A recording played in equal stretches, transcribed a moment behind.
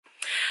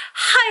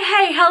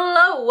Hi, hey,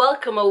 hello,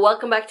 welcome or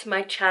welcome back to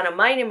my channel.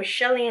 My name is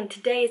Shelly and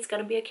today it's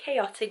going to be a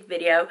chaotic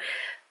video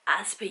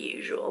as per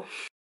usual.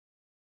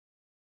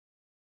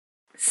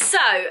 So,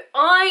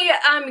 I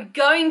am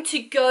going to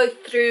go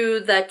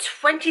through the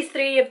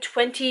 23 of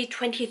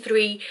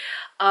 2023,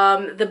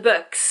 the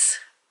books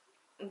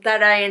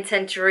that I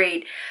intend to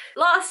read.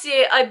 Last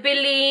year, I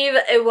believe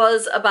it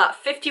was about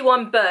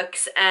 51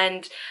 books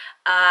and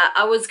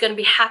I was going to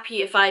be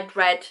happy if I'd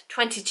read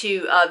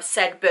 22 of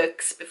said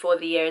books before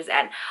the year's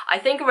end. I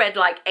think I read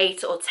like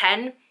 8 or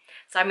 10,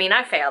 so I mean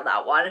I failed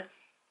that one.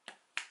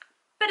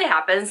 But it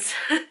happens.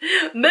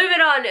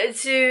 Moving on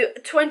to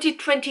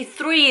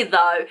 2023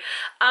 though.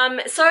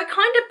 So I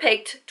kind of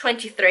picked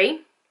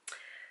 23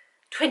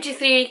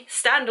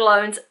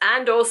 standalones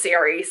and all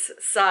series.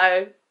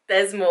 So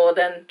there's more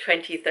than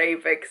 23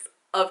 books,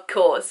 of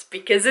course,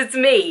 because it's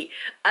me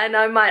and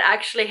I might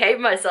actually hate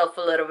myself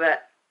a little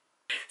bit.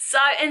 So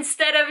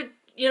instead of,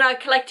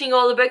 collecting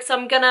all the books,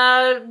 I'm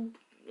gonna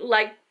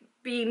like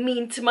be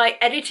mean to my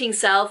editing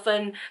self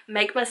and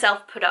make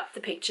myself put up the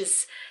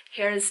pictures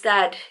here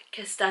instead,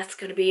 because that's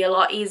gonna be a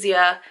lot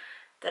easier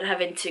than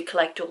having to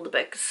collect all the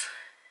books.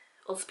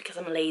 Also because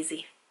I'm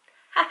lazy.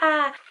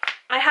 Haha.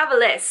 I have a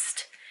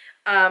list.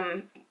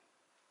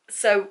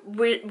 So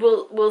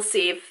we'll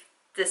see if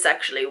this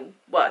actually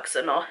works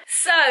or not.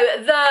 So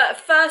the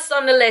first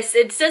on the list,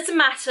 it doesn't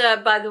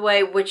matter by the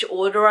way which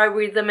order I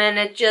read them in,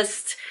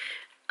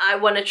 I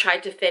want to try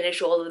to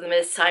finish all of them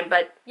this time,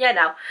 but yeah,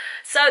 no.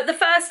 So the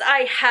first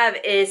I have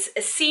is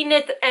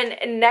Zenith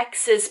and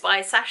Nexus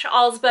by Sasha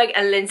Alsberg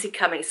and Lindsay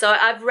Cummings. So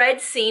I've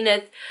read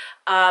Zenith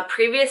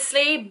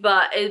previously,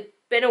 but it's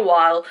been a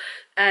while,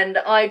 and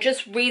I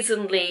just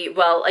recently,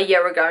 well, a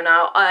year ago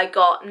now, I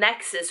got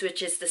Nexus,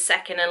 which is the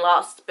second and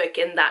last book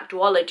in that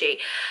duology.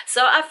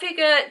 So I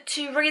figured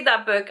to read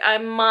that book I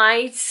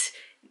might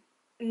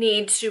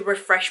need to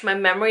refresh my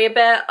memory a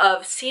bit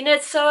of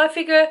Zenith, so I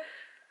figure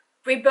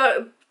read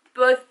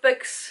both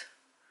books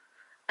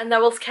and that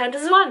will count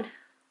as one.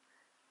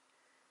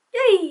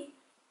 Yay!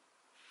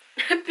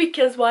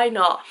 Because why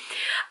not?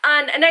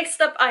 And next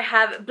up I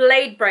have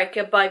Blade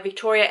Breaker by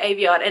Victoria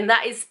Aveyard, and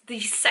that is the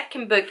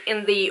second book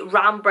in the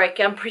Realm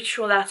Breaker, I'm pretty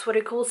sure that's what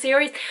it calls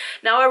series.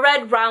 Now I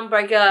read Realm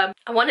Breaker,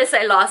 I want to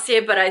say last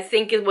year, but I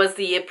think it was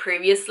the year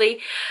previously.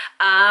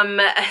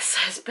 So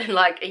it's been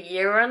like a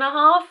year and a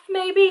half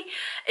maybe.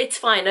 It's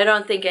fine, I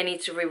don't think I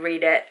need to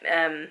reread it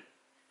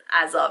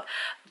as of.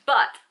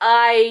 But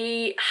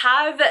I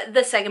have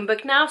the second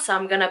book now, so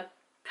I'm gonna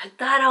put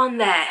that on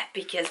there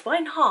because why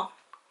not?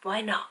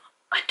 Why not?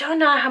 I don't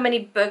know how many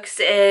books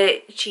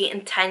she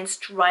intends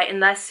to write in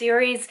that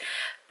series,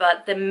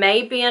 but there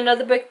may be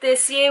another book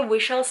this year. We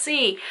shall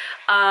see.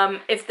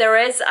 If there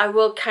is, I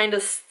will kind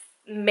of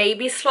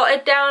maybe slot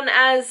it down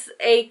as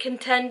a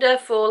contender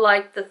for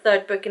like the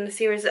third book in the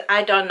series.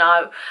 I don't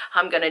know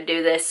how I'm gonna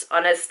do this,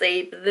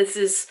 honestly, but this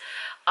is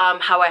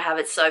how I have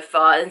it so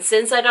far. And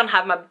since I don't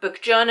have my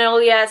book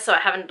journal yet, so I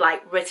haven't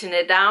like written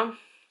it down,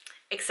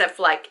 except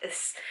for like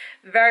this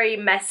very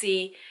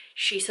messy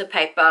sheet of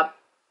paper,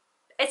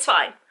 it's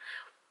fine.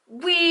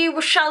 We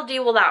shall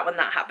deal with that when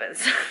that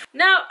happens.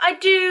 Now, I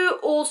do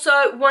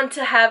also want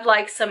to have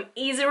like some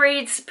easy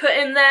reads put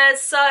in there,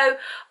 so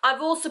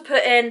I've also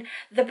put in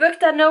The Book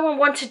That No One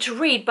Wanted to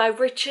Read by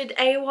Richard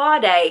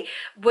Ayoade,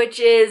 which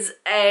is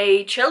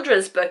a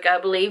children's book,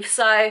 I believe,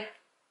 so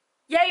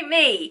yay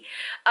me!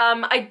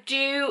 I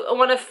do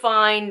want to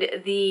find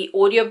the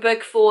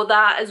audiobook for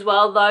that as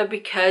well though,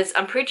 because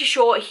I'm pretty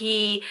sure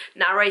he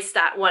narrates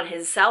that one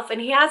himself and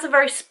he has a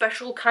very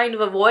special kind of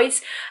a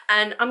voice,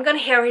 and I'm gonna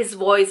hear his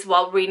voice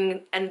while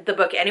reading the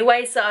book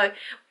anyway, so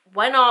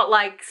why not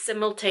like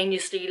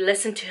simultaneously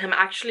listen to him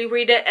actually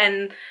read it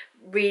and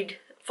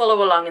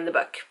follow along in the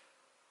book.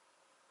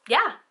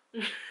 Yeah.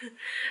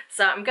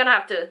 So I'm gonna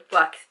have to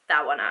work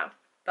that one out,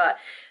 but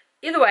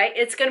either way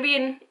it's gonna be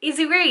an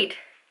easy read.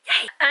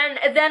 Yay.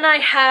 And then I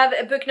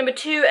have book number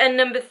 2 and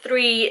number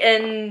 3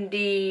 in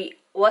the,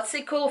 what's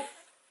it called?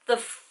 The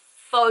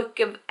Folk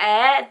of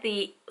Air,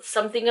 the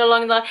something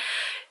along the line.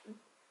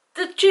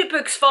 The 2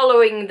 books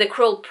following The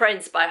Cruel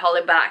Prince by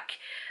Holly Black,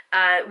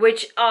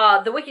 which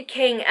are The Wicked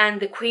King and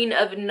The Queen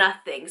of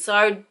Nothing. So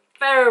I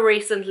very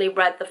recently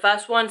read the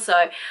first one,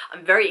 so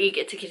I'm very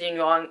eager to continue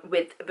on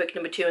with book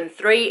number 2 and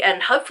 3,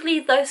 and hopefully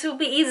those will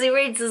be easy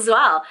reads as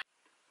well.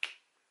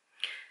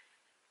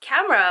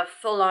 Camera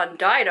full on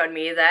died on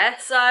me there,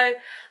 so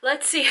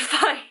let's see if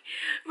I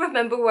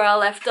remember where I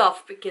left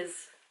off,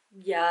 because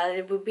yeah,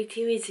 it would be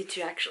too easy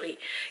to actually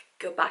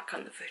go back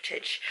on the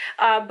footage.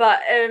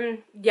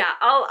 Yeah,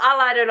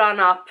 I'll add it on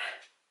up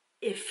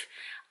if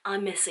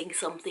I'm missing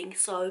something.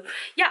 So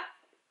yeah,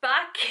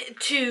 back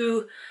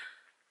to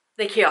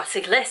the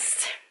chaotic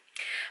list.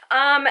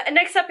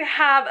 Next up we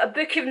have A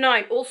Book of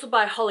Night, also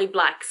by Holly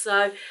Black.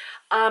 So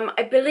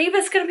I believe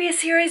it's going to be a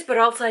series, but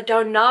also I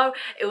don't know.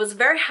 It was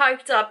very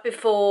hyped up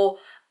before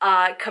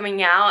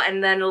coming out,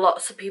 and then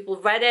lots of people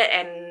read it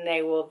and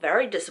they were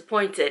very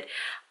disappointed.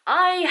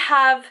 I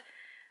have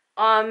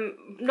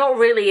not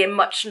really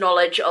much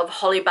knowledge of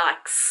Holly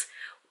Black's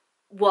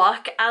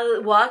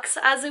works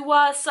as it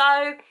were.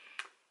 So,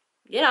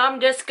 you know, I'm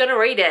just gonna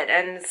read it,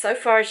 and so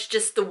far it's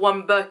just the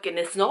one book and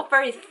it's not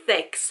very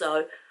thick,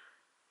 so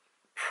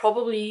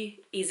probably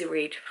easy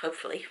read,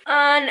 hopefully.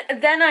 And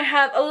then I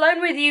have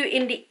Alone with You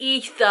in the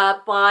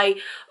Ether by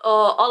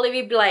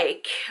Olivia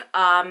Blake,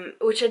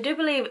 which I do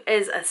believe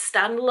is a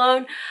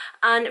standalone,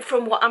 and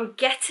from what I'm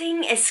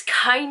getting, it's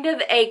kind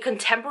of a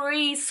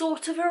contemporary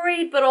sort of a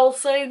read, but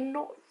also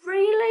not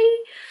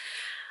really.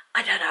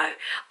 I don't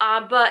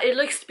know, but it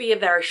looks to be a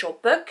very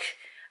short book.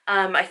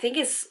 I think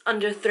it's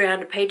under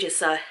 300 pages,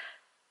 so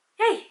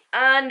yay.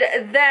 And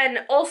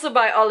then also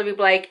by Olivia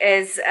Blake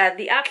is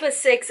the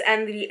Atlas 6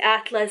 and the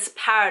Atlas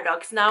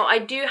Paradox. Now I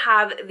do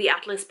have the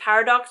Atlas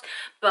Paradox,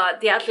 but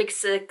the Atlas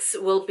 6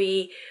 will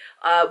be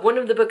one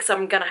of the books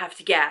I'm gonna have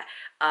to get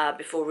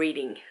before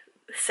reading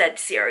said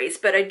series.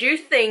 But I do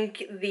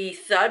think the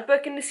third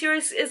book in the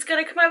series is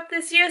gonna come out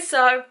this year,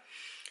 so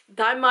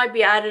that might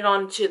be added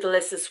on to the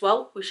list as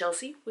well. We shall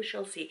see, we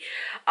shall see.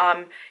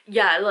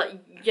 Yeah, look,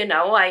 you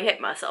know, I hit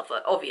myself,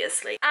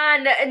 obviously.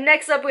 And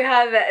next up we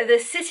have The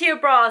City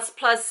of Brass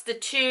plus the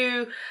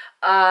two,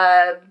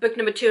 book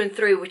number 2 and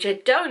 3, which I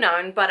don't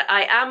own, but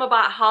I am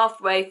about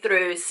halfway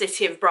through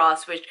City of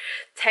Brass, which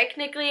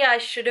technically I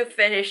should have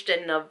finished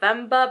in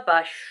November,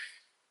 but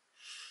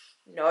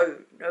no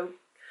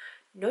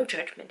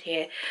judgment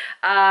here.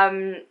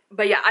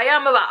 But yeah, I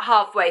am about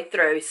halfway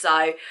through,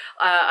 so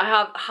I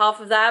have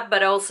half of that,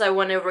 but I also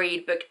want to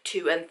read book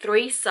 2 and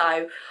 3,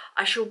 so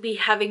I shall be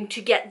having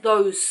to get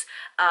those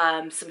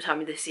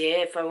sometime this year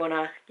if I want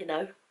to, you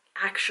know,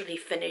 actually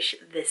finish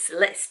this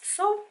list.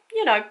 So,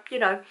 you know,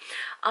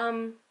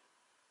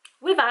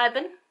 we're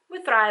vibing.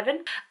 We're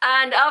thriving.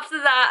 And after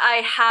that,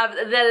 I have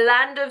The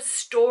Land of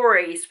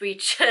Stories,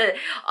 which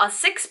are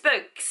 6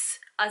 books.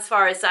 As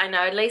far as I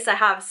know, at least I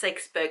have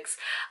 6 books,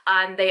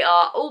 and they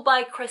are all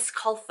by Chris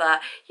Colfer,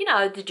 you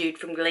know, the dude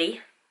from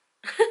Glee.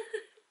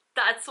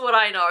 That's what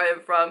I know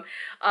him from.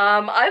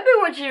 I've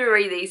been wanting to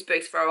read these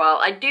books for a while.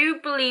 I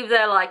do believe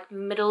they're like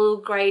middle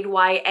grade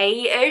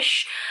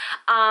YA-ish,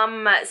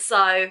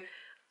 so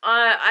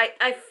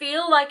I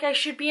feel like I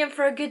should be in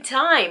for a good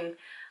time.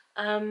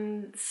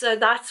 So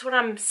that's what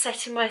I'm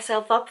setting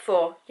myself up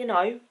for, you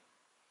know,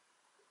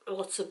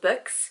 lots of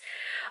books.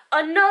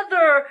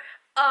 Another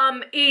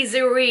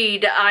easy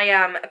read, I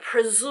am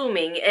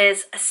presuming,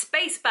 is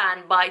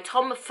Spaceband by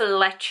Tom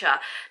Fletcher.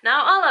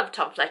 Now, I love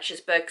Tom Fletcher's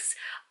books.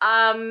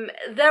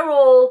 They're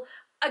all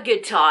a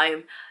good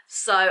time,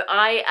 so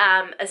I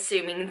am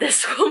assuming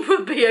this one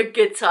will be a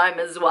good time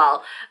as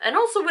well. And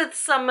also with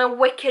some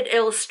wicked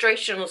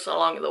illustrations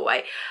along the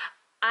way.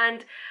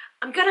 And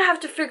I'm gonna have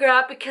to figure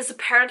out, because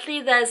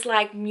apparently there's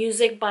like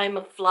music by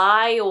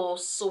McFly or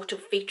sort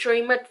of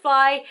featuring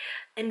McFly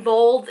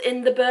involved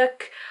in the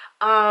book.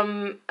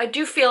 I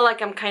do feel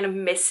like I'm kind of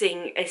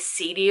missing a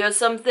CD or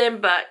something,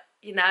 but,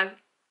 you know,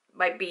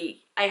 might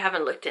be, I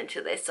haven't looked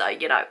into this, so,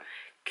 you know,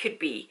 could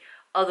be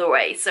other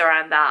ways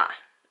around that.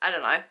 I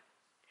don't know.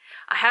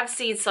 I have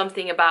seen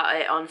something about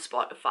it on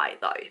Spotify,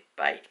 though,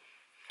 but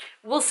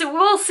we'll see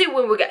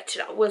when we get to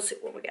that. We'll see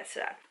when we get to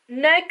that.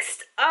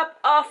 Next up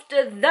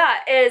after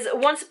that is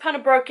Once Upon a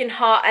Broken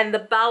Heart and the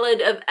Ballad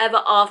of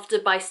Ever After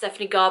by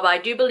Stephanie Garber. I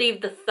do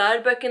believe the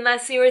 3rd book in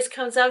that series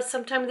comes out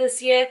sometime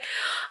this year.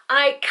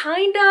 I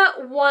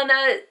kinda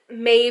wanna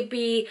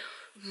maybe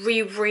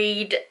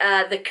reread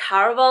the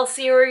Caraval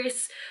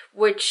series,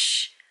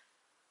 which,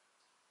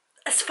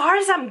 as far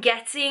as I'm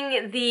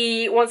getting,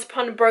 the Once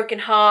Upon a Broken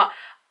Heart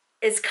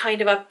is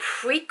kind of a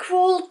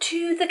prequel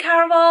to the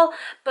Caraval,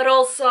 but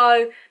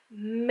also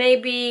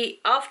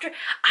maybe after,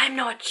 I'm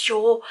not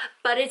sure,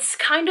 but it's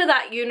kind of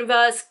that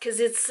universe,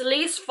 because it's at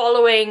least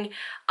following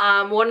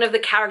one of the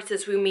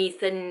characters we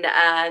meet in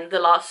the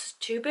last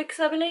 2 books,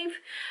 I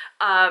believe.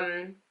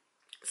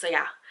 So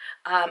yeah,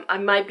 I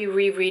might be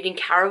rereading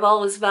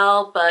Caraval as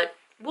well, but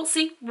we'll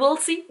see.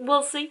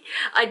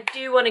 I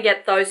do want to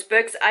get those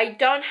books. I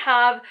don't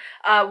have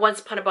Once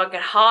Upon a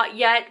Broken Heart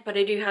yet, but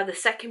I do have the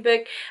 2nd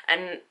book,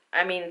 and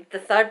I mean, the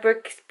 3rd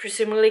book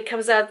presumably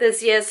comes out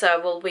this year, so I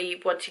will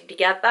be wanting to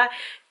get that.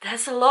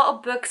 There's a lot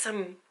of books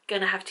I'm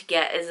gonna have to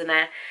get, isn't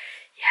there?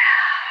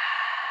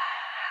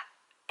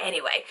 Yeah.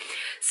 Anyway,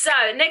 so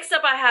next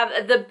up I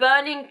have The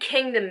Burning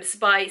Kingdoms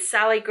by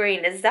Sally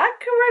Green. Is that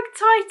correct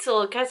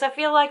title? Because I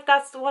feel like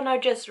that's the one I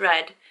just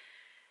read.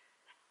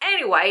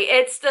 Anyway,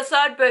 it's the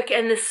 3rd book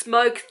in the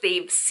Smoke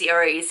Thieves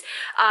series.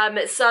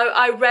 So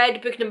I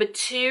read book number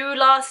 2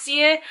 last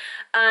year,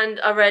 and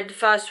I read the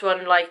first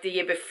one like the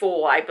year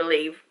before, I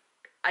believe.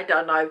 I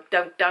don't know,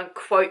 don't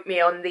quote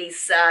me on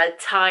these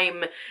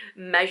time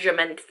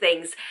measurement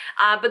things.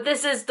 But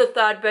this is the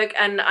 3rd book,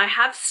 and I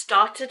have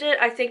started it.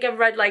 I think I've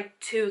read like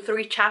 2 or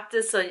 3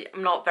 chapters, so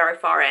I'm not very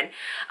far in.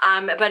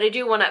 But I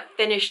do want to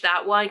finish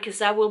that one, because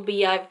that will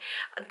be,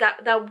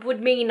 that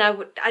would mean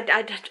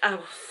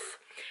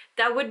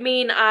that would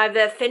mean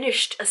I've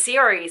finished a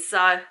series,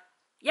 so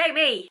yay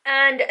me.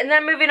 And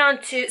then moving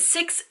on to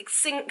Six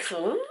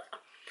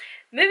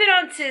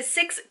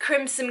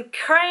Crimson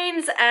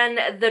Cranes and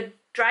the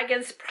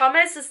Dragon's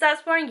Promise. Is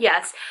that one?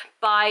 Yes,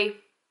 by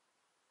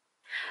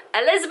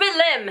Elizabeth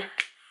Lim.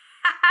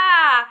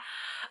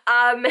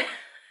 um,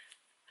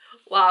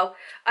 wow.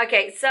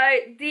 Okay, so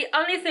the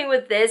only thing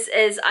with this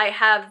is I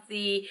have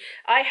the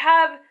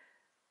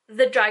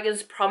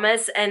Dragon's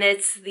Promise, and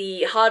it's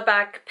the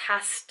hardback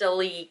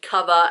pastel-y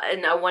cover,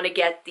 and I want to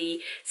get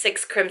the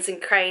Six Crimson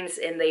Cranes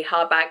in the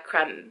hardback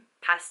creme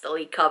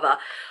pastel-y cover.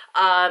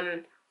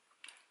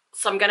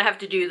 So I'm gonna have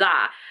to do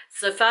that.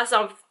 So first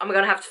I'm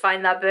gonna have to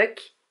find that book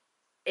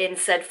in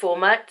said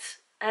format,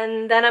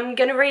 and then I'm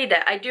gonna read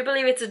it. I do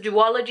believe it's a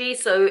duology,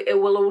 so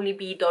it will only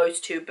be those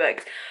two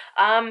books.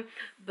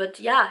 But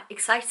yeah,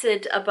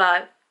 excited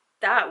about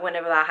that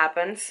whenever that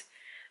happens.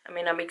 I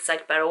mean, I'm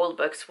excited about all the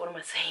books, what am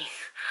I saying?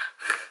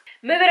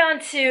 Moving on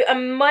to A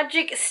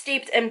Magic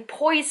Steeped in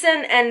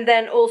Poison, and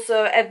then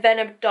also A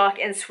Venom Dark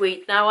and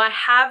Sweet. Now, I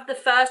have the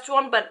first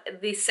one, but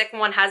the second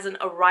one hasn't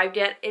arrived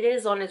yet. It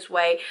is on its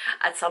way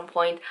at some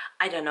point.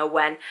 I don't know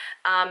when.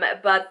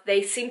 But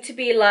they seem to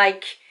be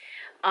like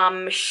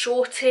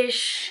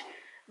shortish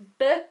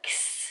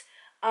books.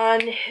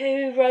 And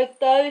who wrote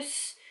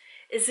those?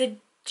 Is it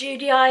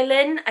Judy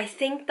Island? I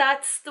think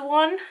that's the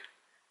one.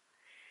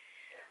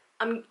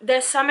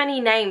 There's so many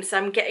names,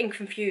 I'm getting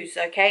confused,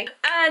 okay?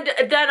 And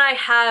then I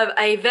have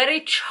a very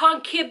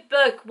chunky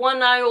book,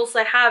 one I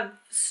also have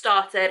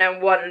started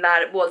and one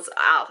that was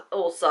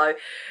also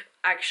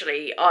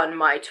actually on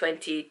my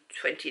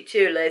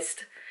 2022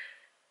 list.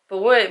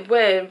 But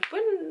we're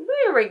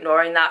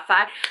ignoring that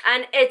fact.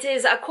 And it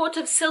is A Court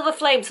of Silver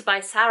Flames by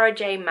Sarah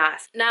J.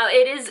 Maas. Now,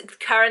 it is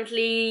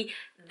currently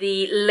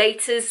the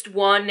latest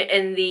one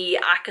in the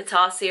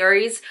ACOTAR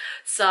series,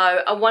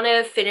 so I want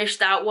to finish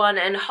that one,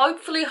 and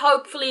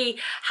hopefully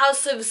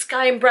House of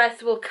Sky and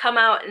Breath will come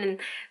out in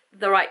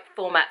the right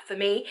format for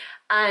me,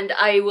 and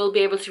I will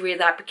be able to read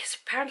that, because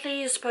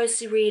apparently you're supposed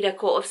to read A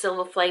Court of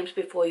Silver Flames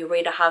before you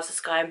read A House of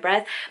Sky and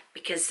Breath,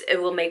 because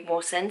it will make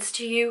more sense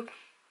to you.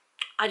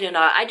 I don't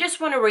know, I just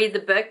want to read the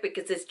book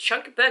because it's a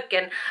chunky book,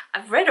 and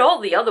I've read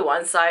all the other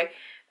ones, so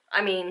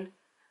I mean,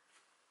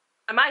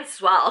 I might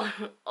as well.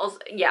 Also,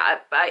 yeah,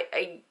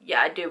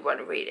 I do want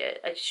to read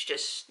it. It's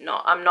just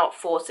not, I'm not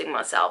forcing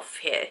myself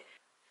here.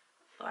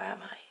 Or am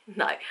I?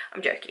 No,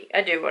 I'm joking.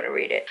 I do want to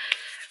read it.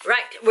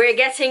 Right, we're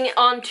getting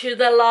on to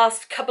the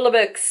last couple of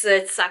books.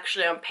 It's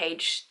actually on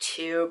page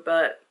 2,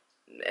 but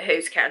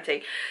who's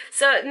counting?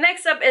 So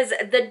next up is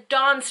The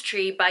Dance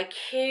Tree by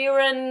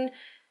Kieran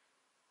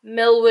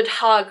Millwood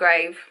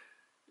Hargrave.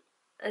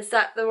 Is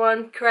that the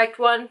one, correct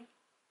one?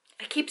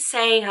 I keep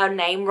saying her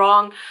name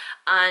wrong,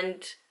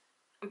 and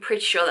I'm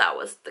pretty sure that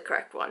was the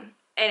correct one.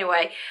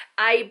 Anyway,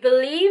 I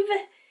believe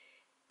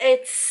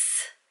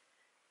it's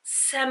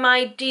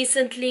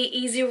semi-decently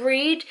easy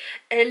read.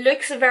 It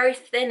looks very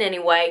thin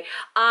anyway.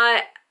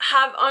 I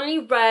have only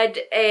read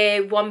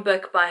one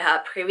book by her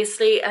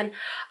previously, and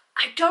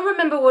I don't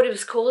remember what it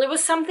was called. It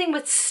was something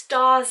with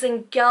stars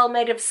and girl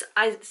made of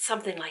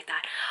something like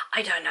that.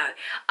 I don't know.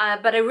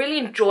 But I really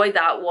enjoyed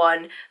that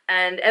one,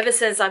 and ever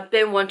since I've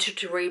been wanting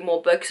to read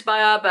more books by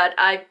her, but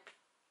I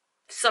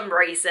some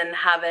reason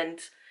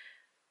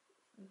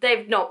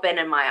they've not been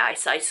in my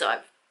eyesight, so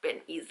I've been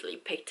easily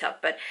picked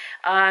up. But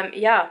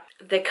yeah,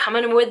 they're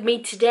coming with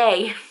me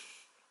today.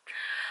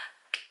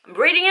 I'm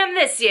reading them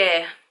this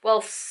year.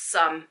 Well,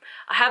 some.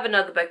 I have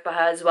another book by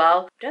her as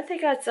well. I don't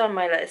think that's on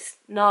my list.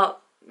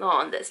 Not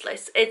on this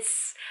list.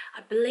 It's,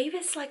 I believe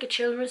it's like a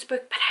children's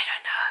book, but I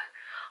don't know.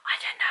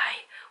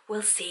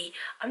 We'll see.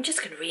 I'm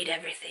just gonna read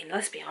everything,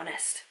 let's be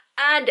honest.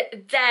 And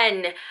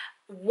then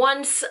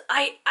once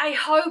I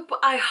hope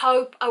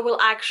I will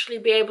actually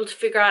be able to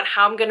figure out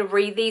how I'm going to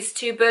read these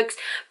two books,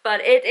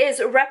 but it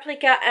is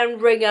Replica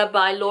and Ringer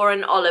by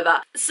Lauren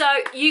Oliver. So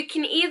you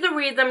can either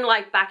read them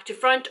like back to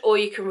front, or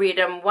you can read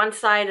them one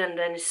side and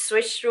then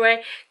switch through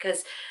it,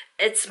 because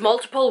it's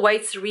multiple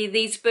ways to read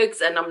these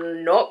books, and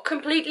I'm not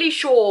completely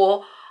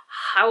sure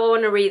how I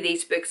want to read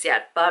these books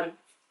yet, but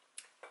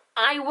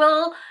I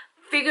will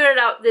figure it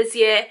out this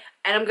year,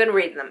 and I'm going to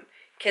read them.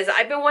 Because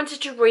I've been wanting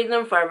to read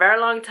them for a very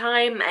long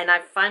time, and I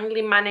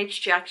finally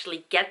managed to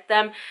actually get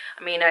them.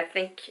 I mean, I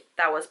think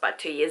that was about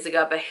 2 years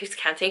ago, but who's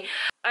counting?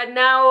 And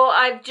now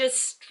I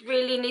just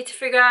really need to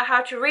figure out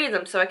how to read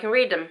them so I can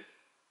read them.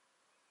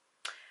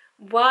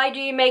 Why do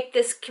you make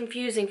this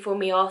confusing for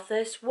me,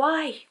 authors?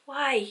 Why?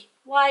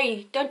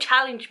 Don't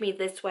challenge me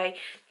this way.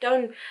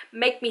 Don't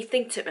make me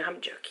think to me.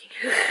 I'm joking.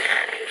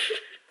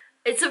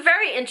 It's a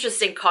very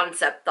interesting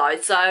concept though,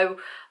 so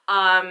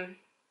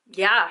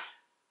yeah.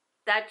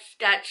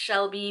 That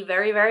shall be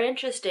very, very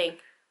interesting.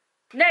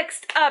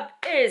 Next up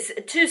is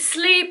To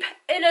Sleep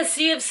in a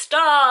Sea of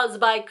Stars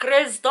by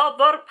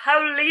Christopher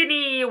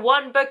Paolini.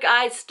 One book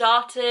I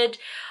started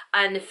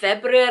in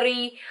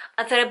February.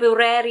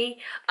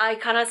 I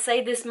cannot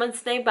say this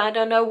month's name, but I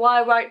don't know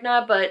why right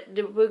now, but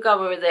we're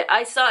going with it.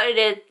 I started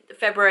it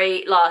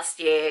February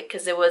last year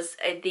because it was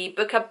the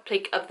book up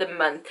pick of the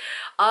month.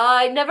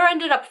 I never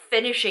ended up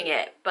finishing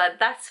it, but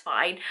that's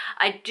fine.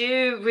 I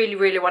do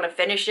really want to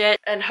finish it,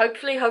 and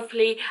hopefully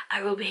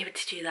I will be able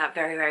to do that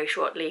very, very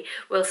shortly.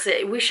 We'll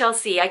see. We shall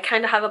see. I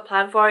kind of have a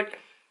plan for it,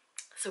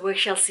 so we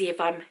shall see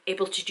if I'm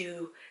able to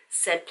do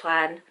said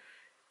plan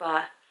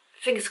but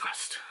fingers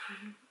crossed.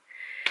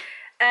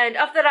 And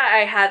after that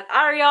I had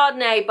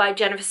Ariadne by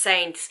Jennifer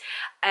Saints,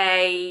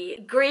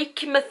 a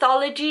Greek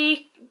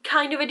mythology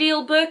kind of a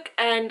deal book,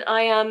 and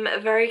I am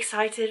very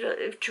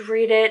excited to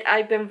read it.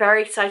 I've been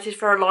very excited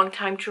for a long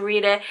time to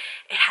read it.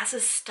 It has a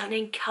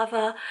stunning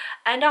cover,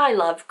 and I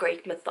love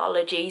Greek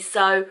mythology,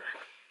 so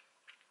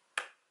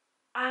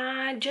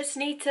I just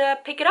need to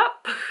pick it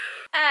up.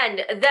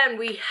 And then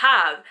we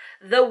have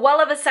The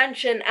Well of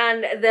Ascension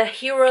and the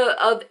Hero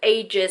of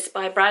Ages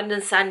by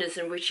Brandon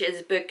Sanderson, which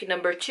is book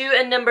number 2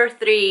 and number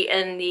 3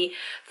 in the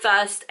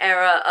first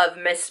era of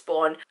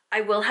Mistborn.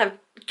 I will have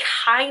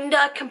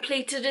kinda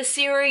completed a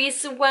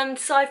series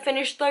once I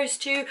finish those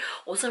two.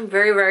 Also, I'm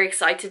very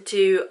excited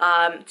to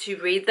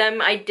read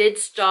them. I did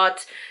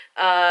start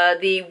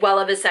the Well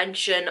of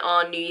Ascension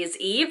on New Year's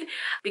Eve,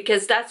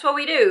 because that's what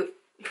we do.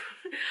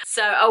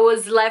 So I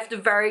was left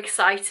very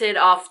excited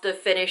after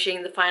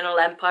finishing The Final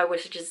Empire,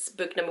 which is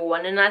book number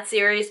 1 in that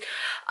series.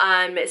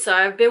 So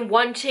I've been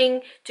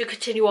wanting to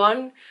continue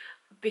on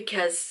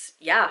because,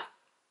 yeah,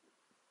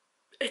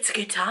 it's a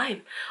good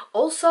time.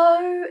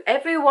 Also,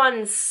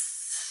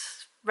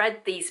 everyone's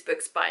read these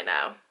books by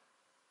now.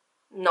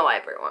 Not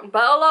everyone,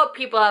 but a lot of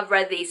people have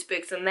read these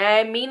books, and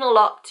they mean a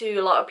lot to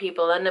a lot of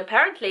people. And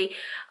apparently,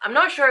 I'm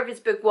not sure if it's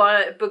book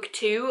 1, book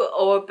 2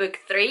 or book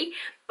 3,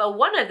 but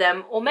one of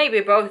them, or maybe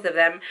both of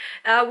them,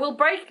 will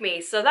break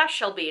me, so that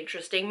shall be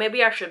interesting.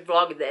 Maybe I should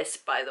vlog this,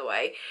 by the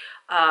way.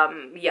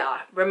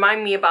 Yeah,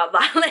 remind me about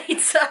that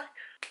later.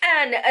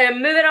 And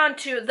moving on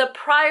to The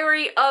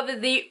Priory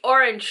of the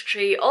Orange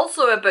Tree,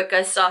 also a book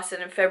I started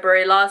in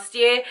February last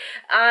year,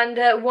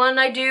 and one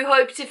I do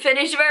hope to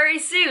finish very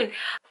soon.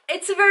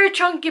 It's a very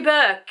chunky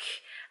book,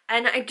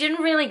 and I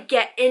didn't really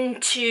get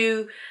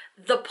into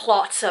the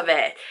plot of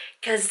it,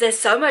 because there's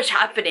so much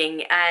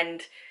happening,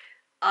 and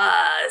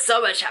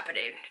so much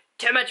happening.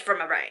 Too much for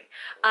my brain.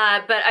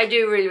 But I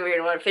do really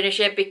want to finish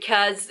it,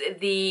 because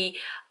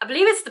I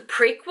believe it's the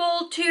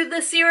prequel to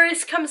the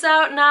series comes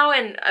out now,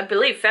 and I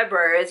believe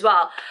February as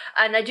well.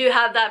 And I do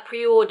have that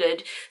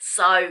pre-ordered,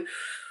 so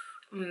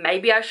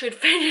maybe I should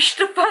finish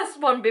the first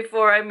one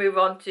before I move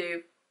on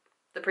to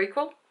the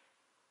prequel.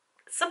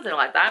 Something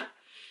like that.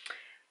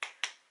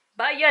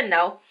 But you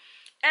know.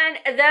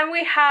 And then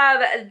we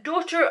have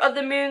Daughter of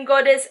the Moon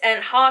Goddess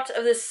and Heart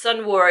of the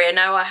Sun Warrior.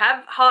 Now, I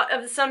have Heart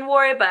of the Sun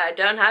Warrior, but I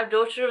don't have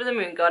Daughter of the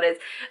Moon Goddess.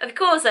 Of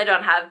course I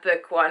don't have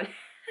book 1.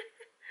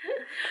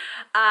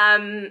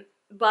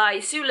 By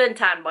Sue Lin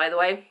Tan, by the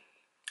way.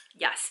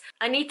 Yes.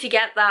 I need to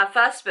get that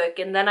first book,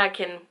 and then I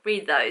can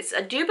read those.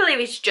 I do believe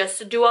it's just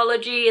a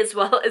duology, as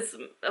well as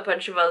a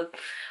bunch of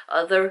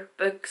other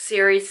book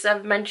series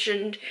I've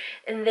mentioned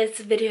in this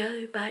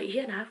video, but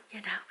you know,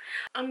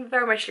 I'm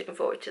very much looking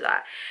forward to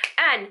that.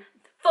 And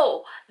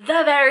for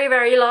the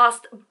very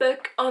last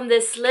book on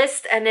this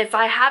list, and if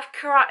I have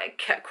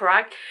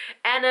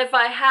and if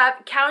I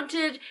have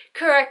counted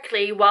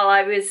correctly while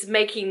I was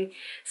making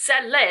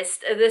said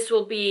list, this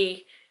will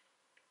be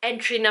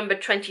entry number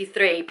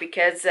 23,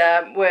 because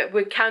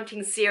we're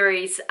counting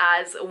series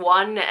as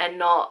one and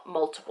not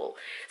multiple.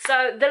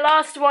 So the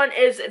last one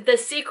is The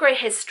Secret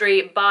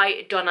History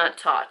by Donna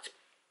Tartt.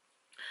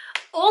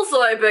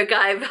 Also a book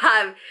I've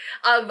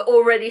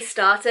already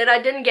started.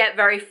 I didn't get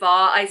very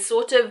far. I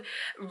sort of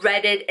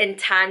read it in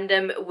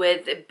tandem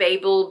with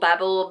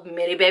Babel,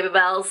 Mini Baby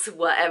Bells,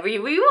 whatever we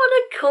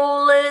want to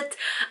call it.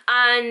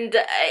 And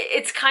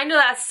it's kind of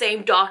that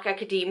same dark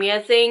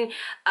academia thing,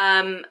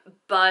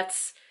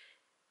 but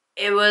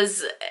it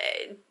was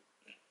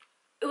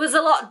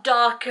a lot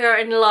darker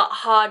and a lot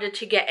harder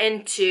to get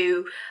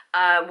into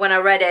when I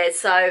read it.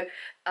 So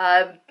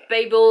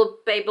Babel,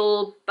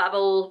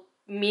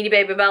 Mini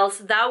Baby Bells,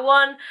 that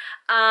one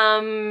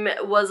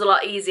was a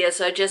lot easier.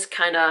 So I just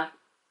kind of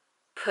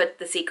put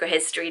The Secret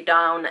History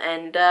down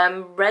and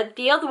read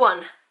the other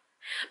one.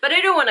 But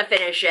I don't want to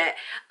finish it.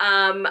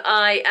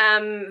 I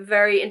am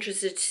very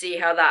interested to see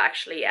how that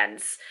actually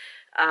ends.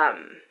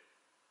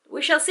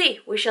 We shall see.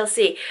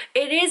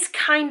 It is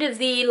kind of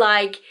the,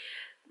 like,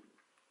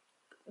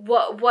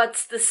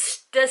 what's the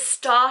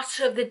start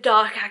of the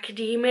dark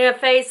academia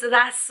phase. So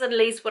that's at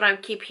least what I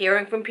keep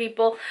hearing from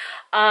people.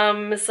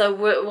 So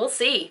we'll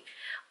see.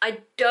 I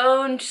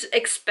don't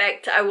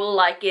expect I will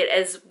like it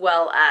as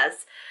well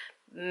as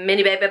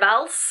Mini Baby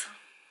Bells.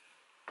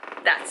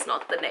 That's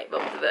not the name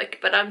of the book,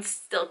 but I'm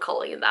still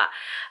calling it that.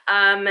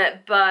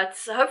 But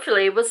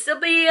hopefully it will still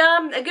be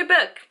a good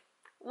book.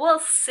 We'll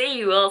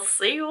see.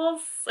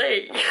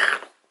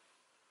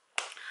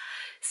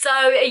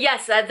 So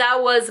yes,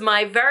 that was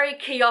my very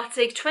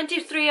chaotic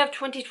 23 of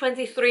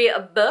 2023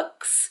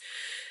 books,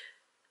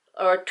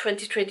 or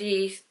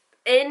 2020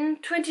 in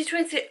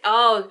 2020.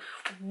 Oh,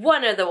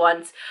 one of the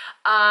ones.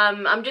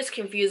 I'm just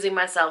confusing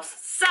myself.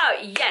 So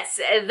yes,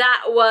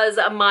 that was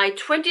my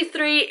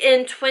 23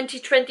 in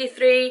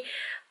 2023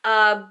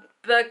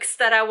 books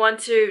that I want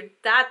to.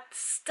 That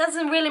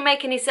doesn't really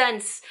make any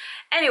sense.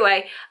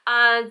 Anyway,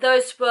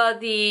 those were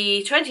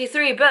the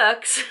 23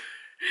 books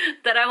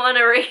that I want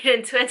to read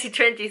in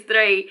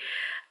 2023.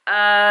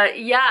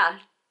 Yeah,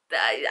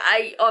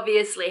 I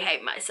obviously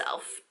hate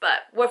myself,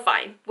 but we're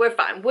fine. We're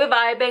fine. We're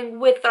vibing.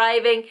 We're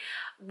thriving.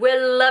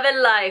 We're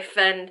loving life,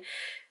 and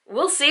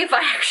we'll see if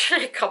I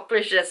actually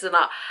accomplish this or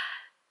not.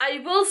 I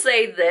will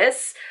say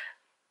this.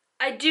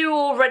 I do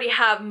already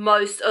have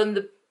most of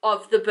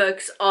the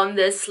books on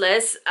this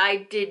list.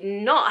 I did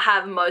not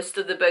have most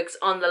of the books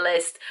on the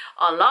list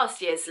on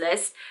last year's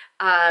list.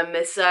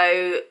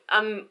 So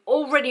I'm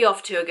already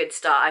off to a good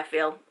start, I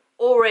feel.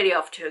 Already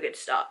off to a good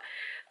start.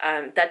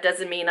 That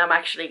doesn't mean I'm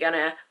actually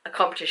gonna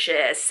accomplish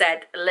a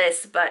said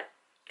list, but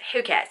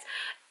who cares?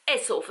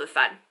 It's all for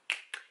fun.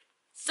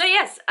 So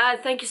yes,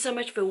 thank you so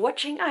much for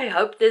watching. I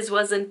hope this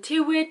wasn't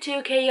too weird,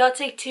 too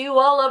chaotic, too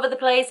all over the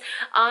place.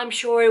 I'm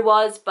sure it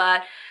was,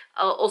 but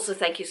also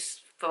thank you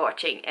for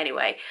watching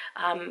anyway.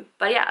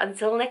 But yeah,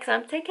 until next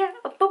time, take care.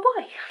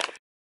 Bye-bye.